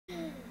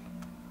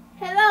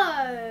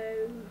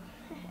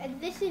and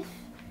this is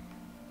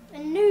a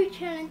new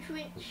challenge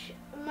which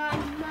my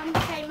mum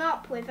came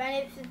up with,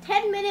 and it's a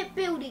 10-minute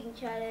building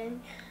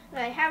challenge.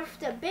 I have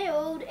to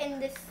build in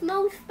this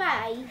small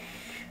space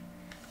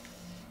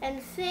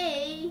and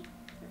see,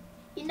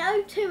 you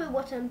know too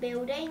what I'm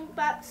building,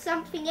 but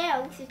something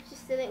else is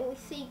just a little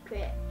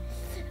secret.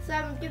 So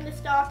I'm going to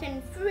start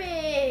in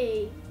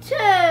 3, 2,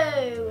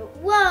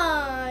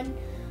 1,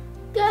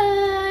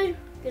 go!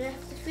 Gonna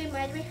have to swim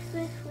my wrist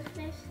with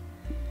this.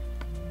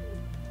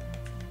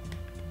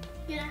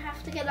 Gonna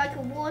have to get like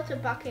a water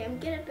bucket. I'm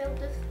gonna build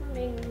a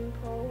swimming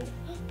pool.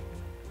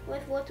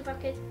 Where's water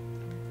bucket?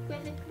 Where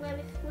is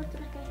water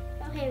bucket?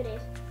 Oh, here it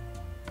is.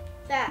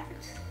 That.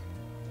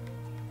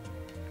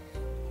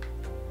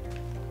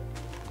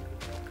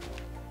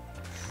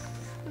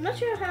 I'm not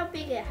sure how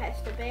big it has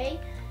to be.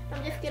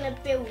 I'm just gonna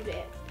build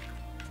it.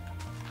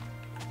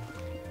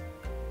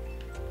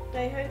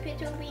 I hope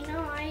it'll be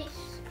nice.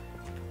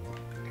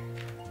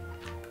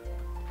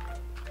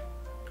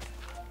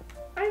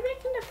 I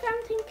reckon the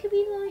fountain could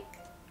be like,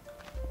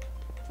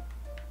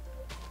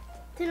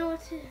 don't know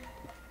what to,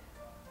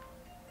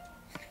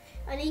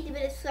 I need a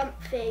bit of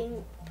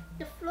something.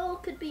 The floor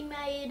could be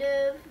made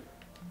of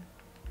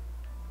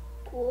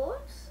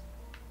quartz.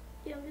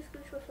 Yeah, I'm just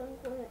going to try some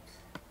quartz.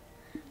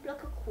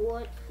 Block of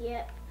quartz,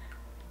 yep.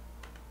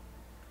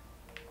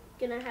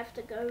 Gonna have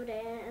to go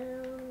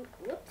down.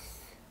 Whoops,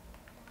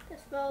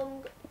 that's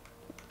wrong.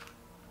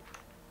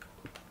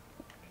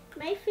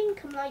 May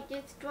think I'm like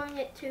just drawing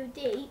it too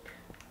deep.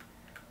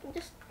 I'm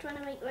just trying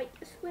to make like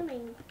a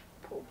swimming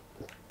pool.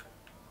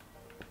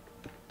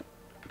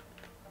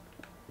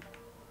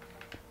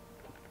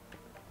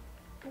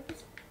 I'm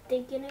just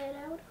digging it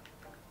out.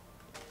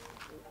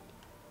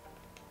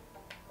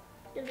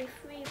 It'll be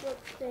 3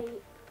 blocks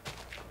deep.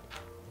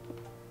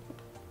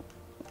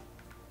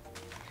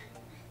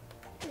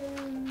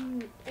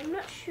 I'm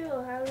not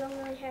sure how long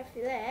I have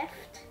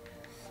left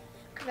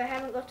because I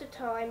haven't got a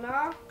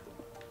timer.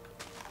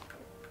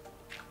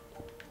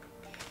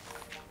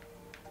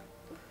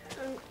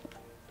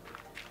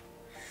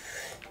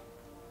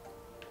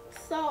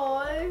 So,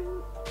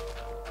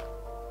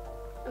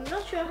 I'm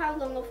not sure how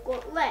long I've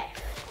got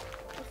left.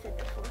 I said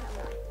before, how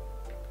long.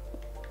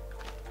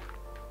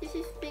 This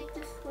is big,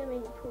 the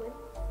swimming pool is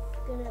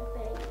gonna be.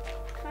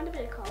 I found a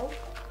bit of coal.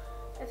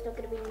 That's not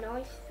gonna be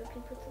nice for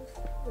people to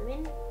swim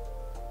in.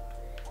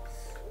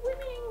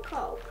 Swimming in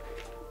coal.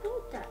 What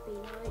would that be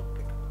like?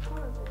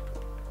 Horrible.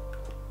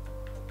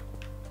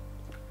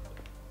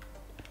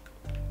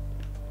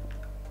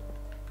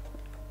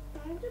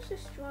 I'm just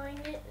destroying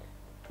it.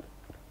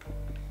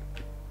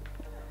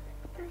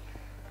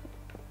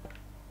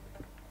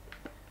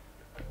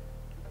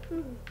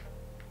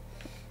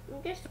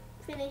 I'm just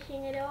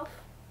finishing it off.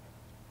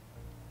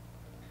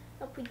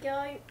 Up we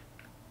go.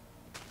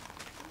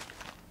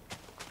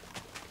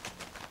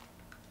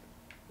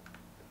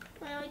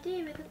 My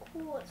idea with the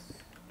quartz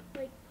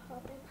like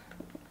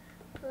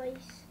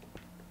place.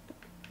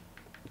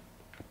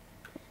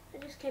 I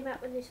just came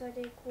up with this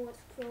idea, quartz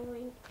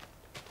flooring.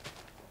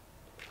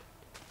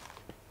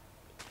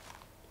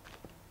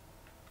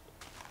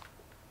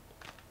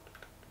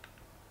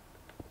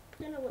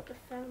 I don't know what the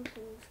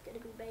fountain's going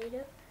to be made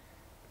of.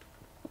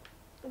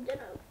 I don't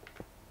know.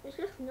 It's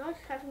just nice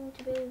having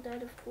to build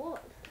out of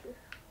quartz.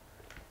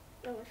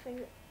 Oh, my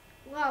favourite.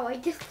 Wow, I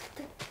just...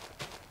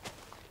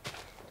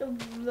 Right.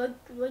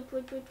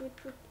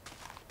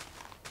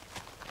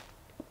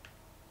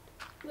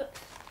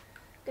 Whoops.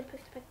 Gonna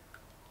push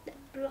the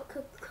block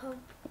of coal.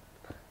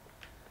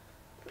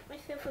 Put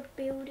myself a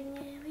building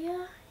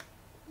area.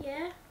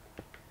 Yeah.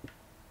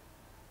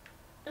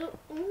 Oh,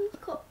 it's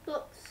got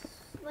blocks.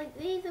 Like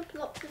these are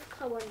blocks of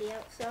coal on the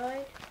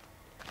outside.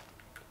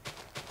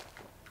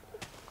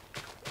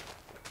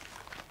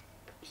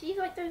 See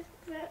like those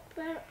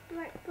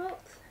black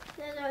blocks?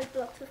 They're those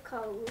blocks of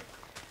coal.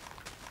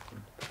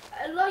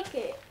 I like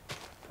it.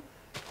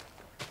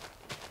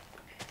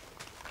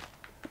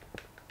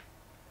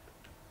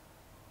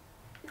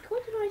 It's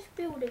quite a nice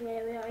building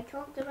area. I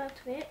can't get out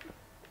of it.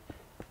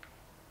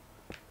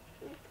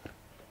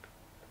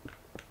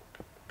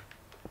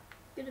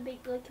 Gonna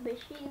make like a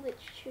machine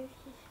which chooses.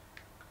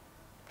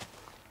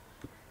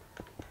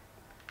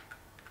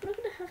 I'm not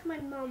gonna have my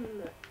mum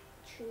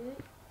choose.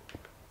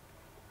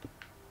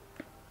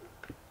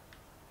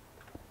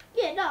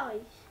 Yeah,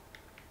 nice.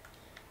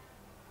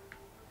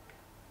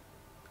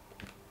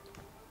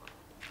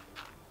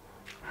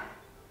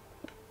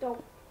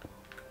 Dog.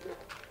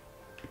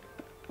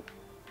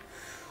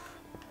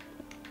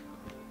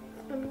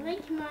 I'm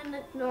making mine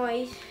look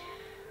nice.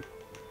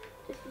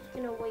 This is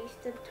gonna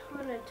waste a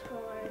ton of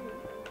time.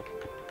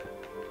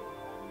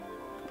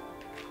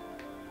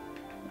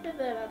 Do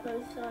that on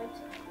both sides.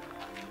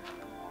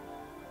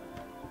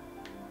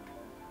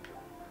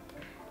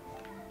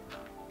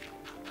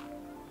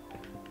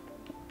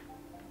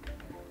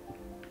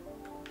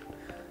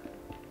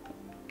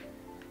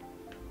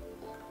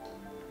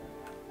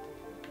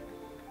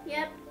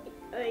 Yep,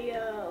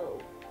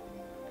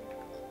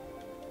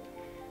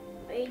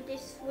 made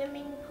this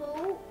swimming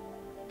pool.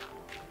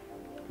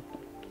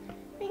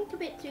 a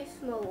bit too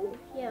small.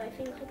 Yeah, I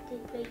think I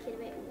did make it a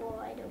bit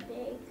wide or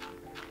big.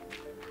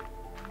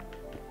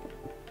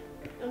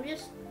 I'm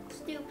just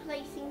still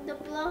placing the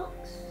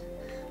blocks.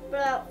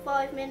 About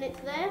 5 minutes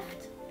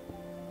left.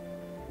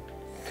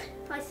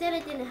 I said I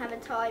didn't have a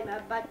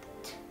timer, but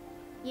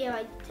yeah,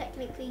 I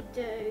technically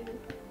do.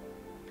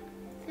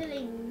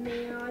 Silly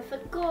me, I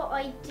forgot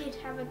I did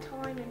have a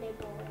timer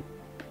nearby.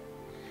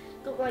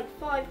 Got like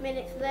 5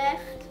 minutes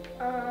left.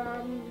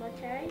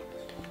 Okay.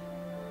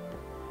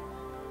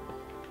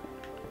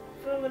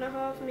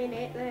 4.5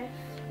 minutes left.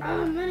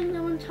 Oh, I'm running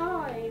low on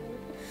time.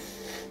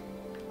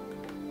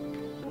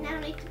 Now I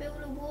need to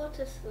build a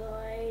water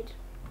slide.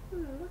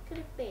 What could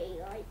it be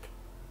like?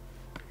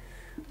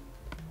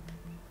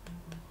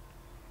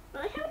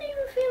 I haven't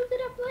even filled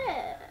it up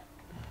there.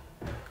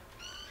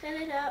 Fill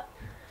it up.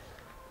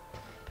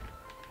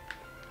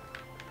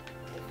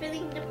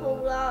 Filling the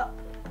pool up.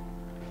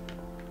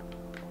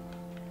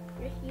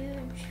 A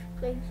huge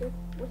place of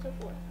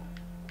waterfall.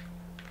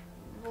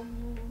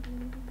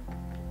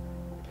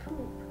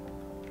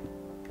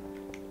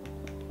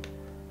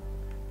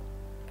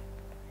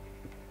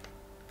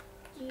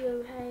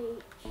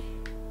 G-O-H.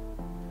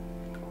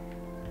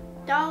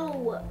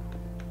 Dough.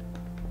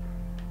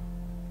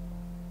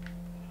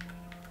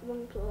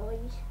 Wrong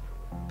toys.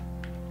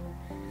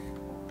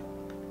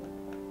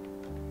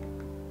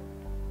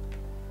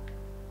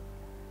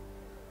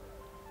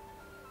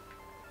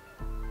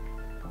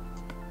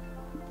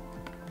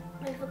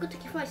 I forgot to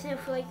give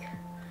myself like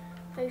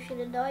potion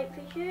and night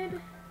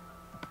vision.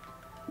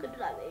 Good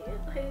night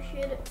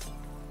vision.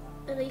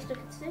 At least I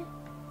can see.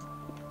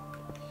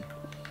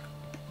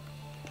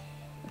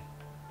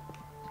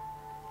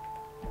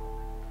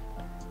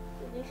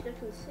 At least I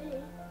can see.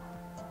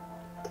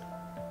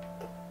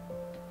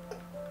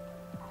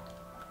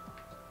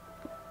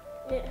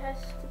 It has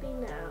to be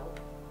now.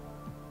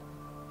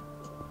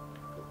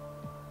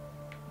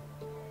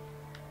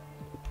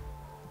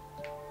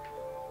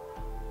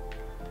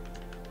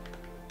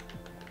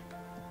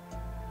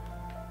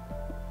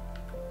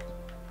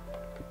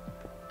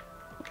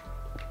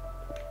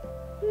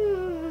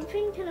 I'm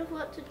thinking of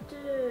what to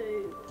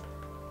do.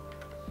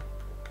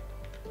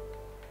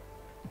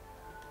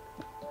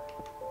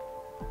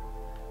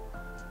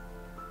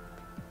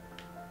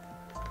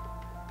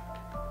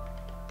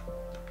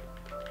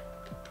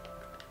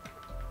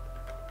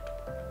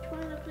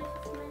 Trying to place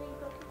as many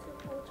buckets of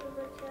water as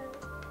I can.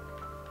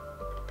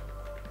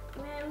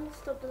 Now we'll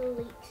stop the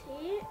leaks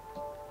here.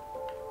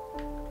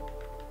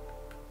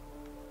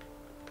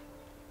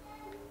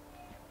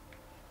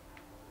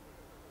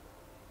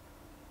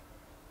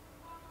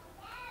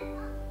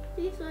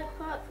 These like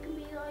parts can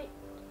be like,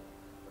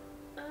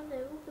 oh, they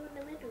all go in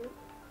the middle.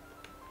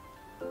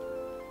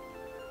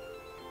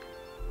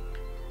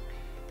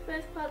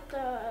 First part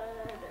done.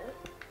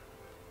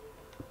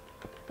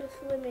 The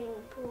swimming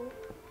pool.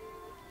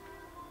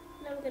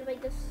 Now we're gonna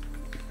make this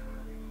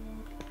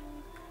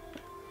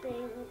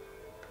thing.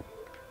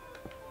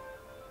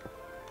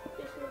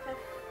 This will have.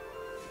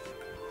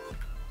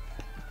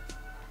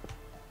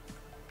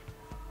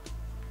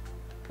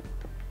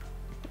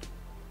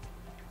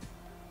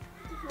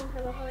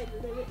 Have a height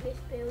limit this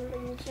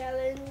building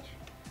challenge,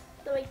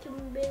 so I can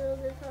build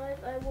as high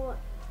as I want.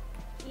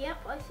 Yep,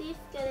 I see a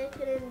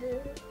skeleton in the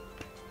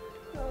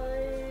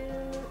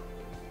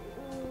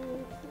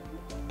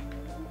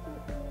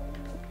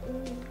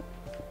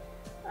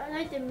I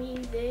like the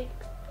music.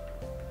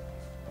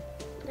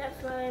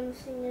 That's why I'm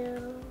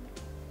singing.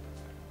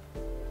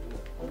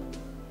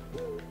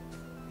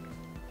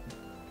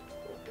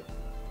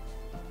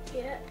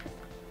 Yeah.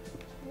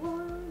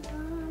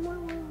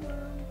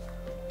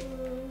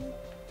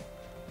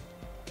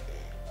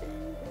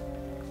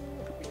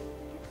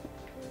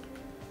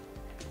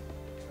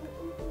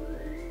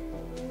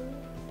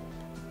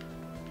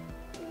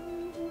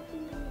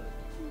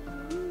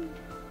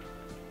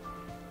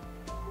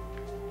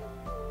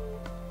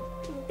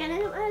 Can I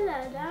have a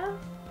ladder?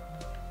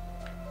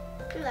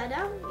 A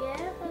ladder?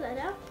 Yeah, a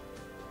ladder.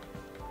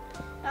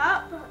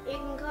 Up, you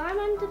can climb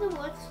under the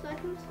woods so I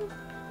can see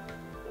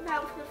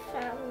out the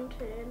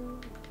fountain.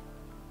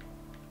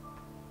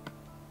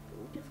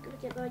 I'm just gonna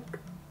get like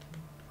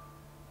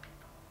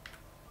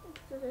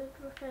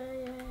I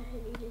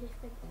need a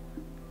dispenser.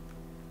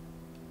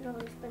 No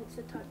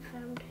dispenser type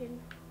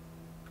fountain.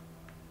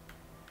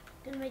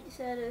 Gonna make this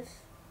out of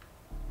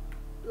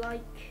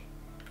like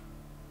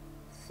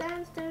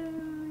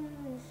sandstone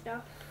and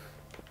stuff.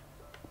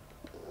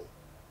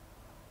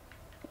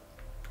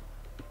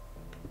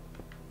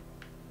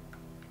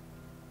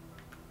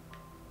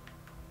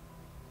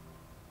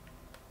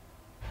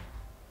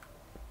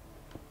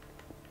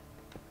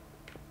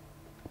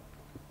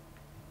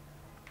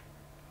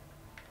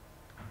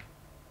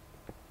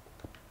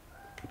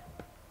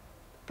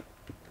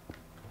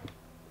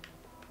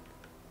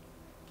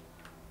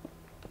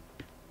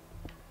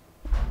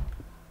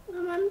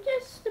 I'm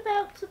just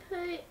about to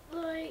put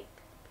like,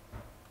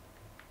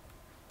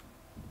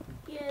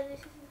 yeah, this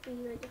is the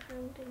like a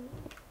fountain.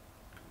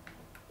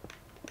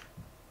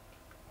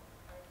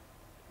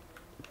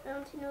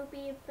 Mountain will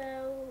be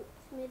about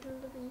middle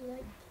of the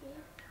lake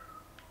here.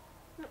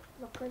 Not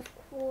block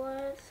of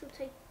quartz, we'll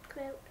take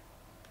out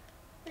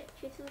like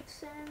chiseled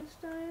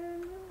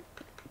sandstone.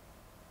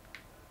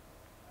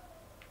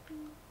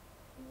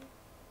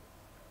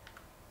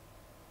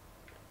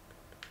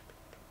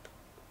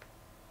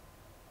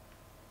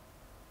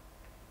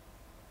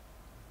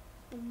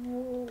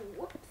 Whoa,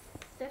 whoops,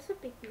 that's a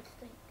big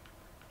mistake.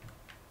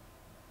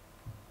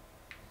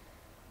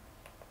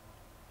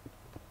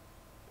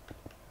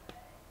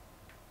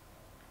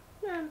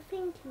 Now I'm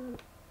thinking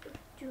of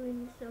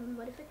doing some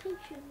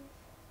modifications.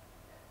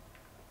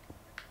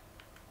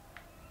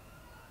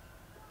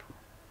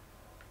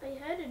 I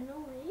heard a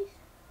noise.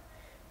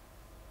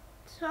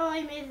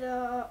 Time is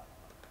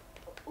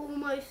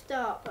almost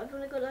up. I've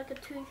only got like a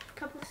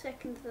couple of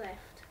seconds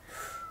left.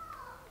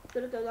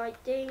 Gotta go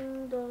like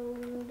ding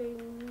dong,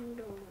 ding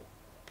dong.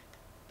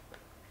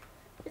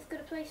 Just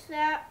gotta place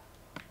that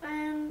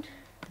and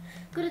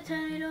gotta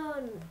turn it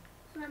on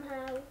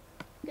somehow.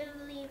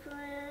 Gotta leave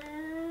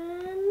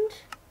and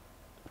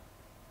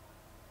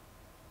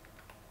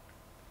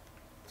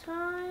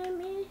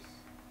time is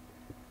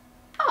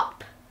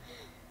up.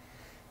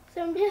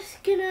 So I'm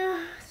just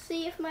gonna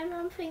see if my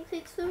mum thinks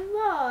it's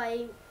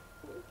alright.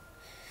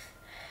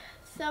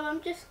 So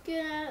I'm just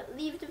gonna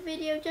leave the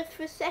video just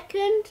for a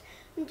second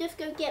and just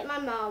go get my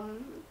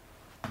mum.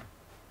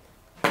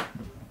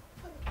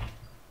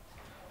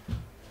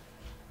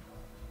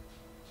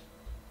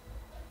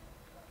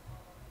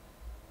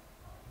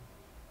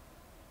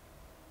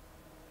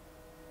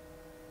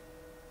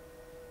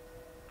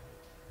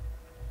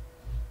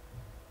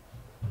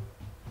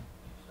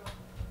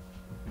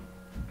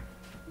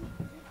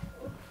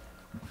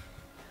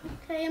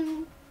 Okay,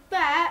 I'm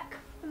back.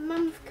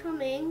 Mum's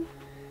coming.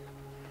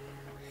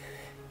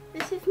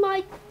 This is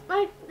my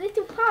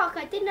little park.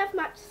 I didn't have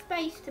much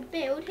space to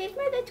build. Here's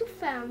my little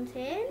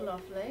fountain.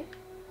 Lovely.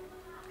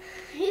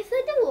 Here's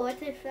the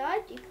water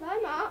slide. You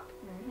climb up.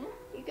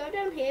 You go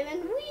down here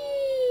and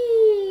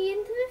whee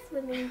into the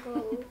swimming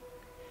pool.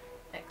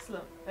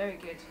 Excellent. Very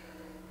good.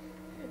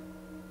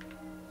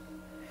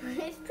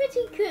 It's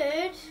pretty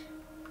good.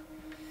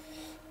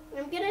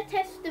 I'm gonna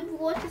test the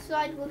water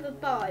slide with a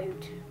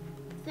boat.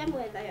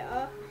 Somewhere they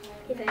are.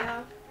 Here they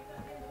are.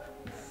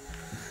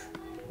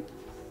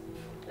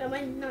 Oh,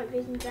 my night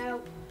vision's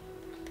out.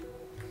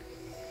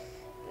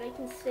 I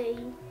can see.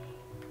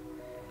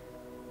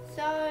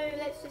 So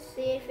let's just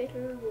see if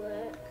it'll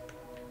work.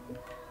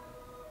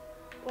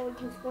 Or we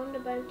can spawn the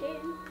boat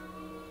in.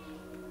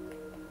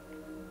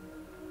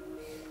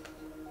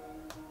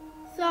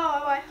 So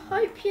I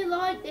hope you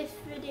like this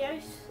video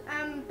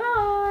and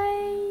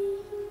bye.